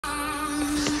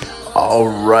All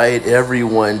right,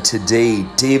 everyone. Today,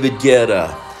 David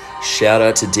Guetta. Shout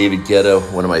out to David Guetta,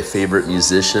 one of my favorite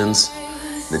musicians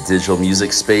in the digital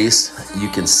music space. You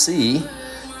can see,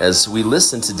 as we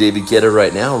listen to David Guetta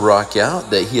right now rock out,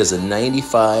 that he has a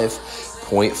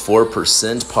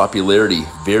 95.4% popularity.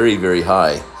 Very, very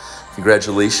high.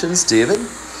 Congratulations, David.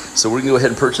 So we're going to go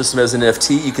ahead and purchase him as an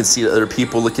NFT. You can see other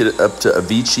people look at it up to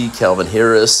Avicii, Calvin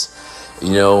Harris,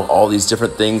 you know, all these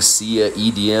different things, Sia,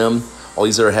 EDM. All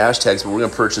these are hashtags, but we're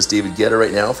going to purchase David Guetta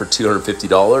right now for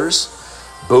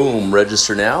 $250. Boom,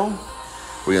 register now.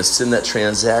 We're going to send that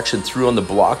transaction through on the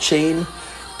blockchain.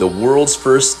 The world's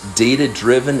first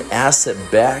data-driven,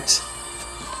 asset-backed.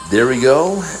 There we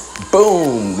go.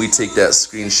 Boom. We take that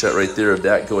screenshot right there of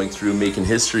that going through, making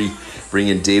history,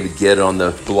 bringing David Guetta on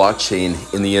the blockchain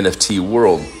in the NFT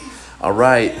world. All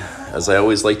right, as I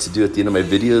always like to do at the end of my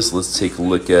videos, let's take a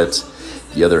look at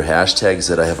the other hashtags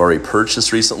that I have already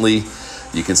purchased recently.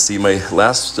 You can see my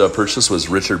last purchase was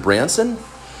Richard Branson,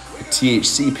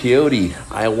 THC Peyote,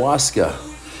 Ayahuasca,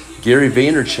 Gary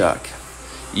Vaynerchuk,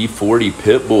 E40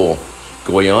 Pitbull,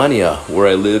 Goiânia, where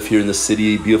I live here in the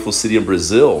city, beautiful city in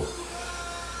Brazil.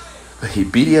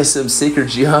 BDSM Sacred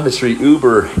Geometry,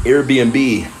 Uber,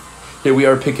 Airbnb. Here we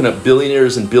are picking up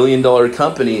billionaires and billion-dollar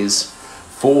companies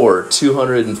for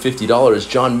 $250.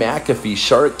 John McAfee,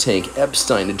 Shark Tank,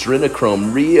 Epstein,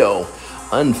 Adrenochrome, Rio,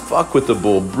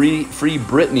 Unfuckwithable, Free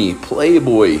Britney,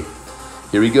 Playboy.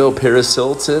 Here we go, Paris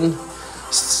Hilton,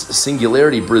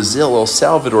 Singularity, Brazil, El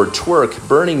Salvador, Twerk,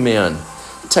 Burning Man,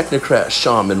 Technocrat,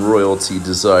 Shaman, Royalty,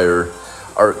 Desire,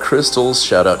 Art Crystals,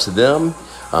 shout out to them,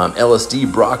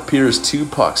 LSD, Brock Pierce,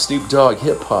 Tupac, Snoop Dogg,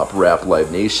 Hip Hop, Rap,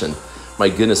 Live Nation. My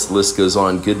goodness, the list goes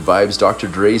on. Good Vibes, Dr.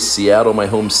 Dre, Seattle, my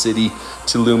home city,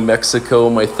 Tulum,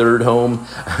 Mexico, my third home,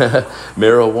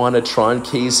 Marijuana, Tron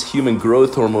Case, Human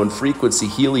Growth Hormone, Frequency,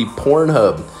 Healy,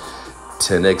 Pornhub,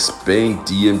 10X Bank,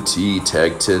 DMT,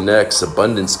 Tag 10X,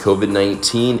 Abundance,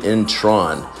 COVID-19, and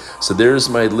Tron. So there's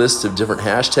my list of different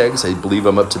hashtags. I believe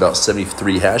I'm up to about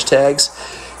 73 hashtags.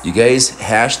 You guys,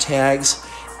 hashtags,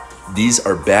 these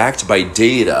are backed by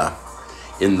data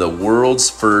in the world's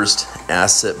first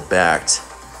asset-backed.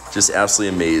 Just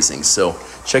absolutely amazing. So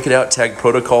check it out,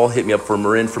 TAGProtocol. Hit me up for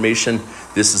more information.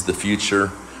 This is the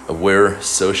future of where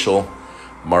social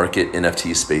market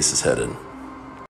NFT space is headed.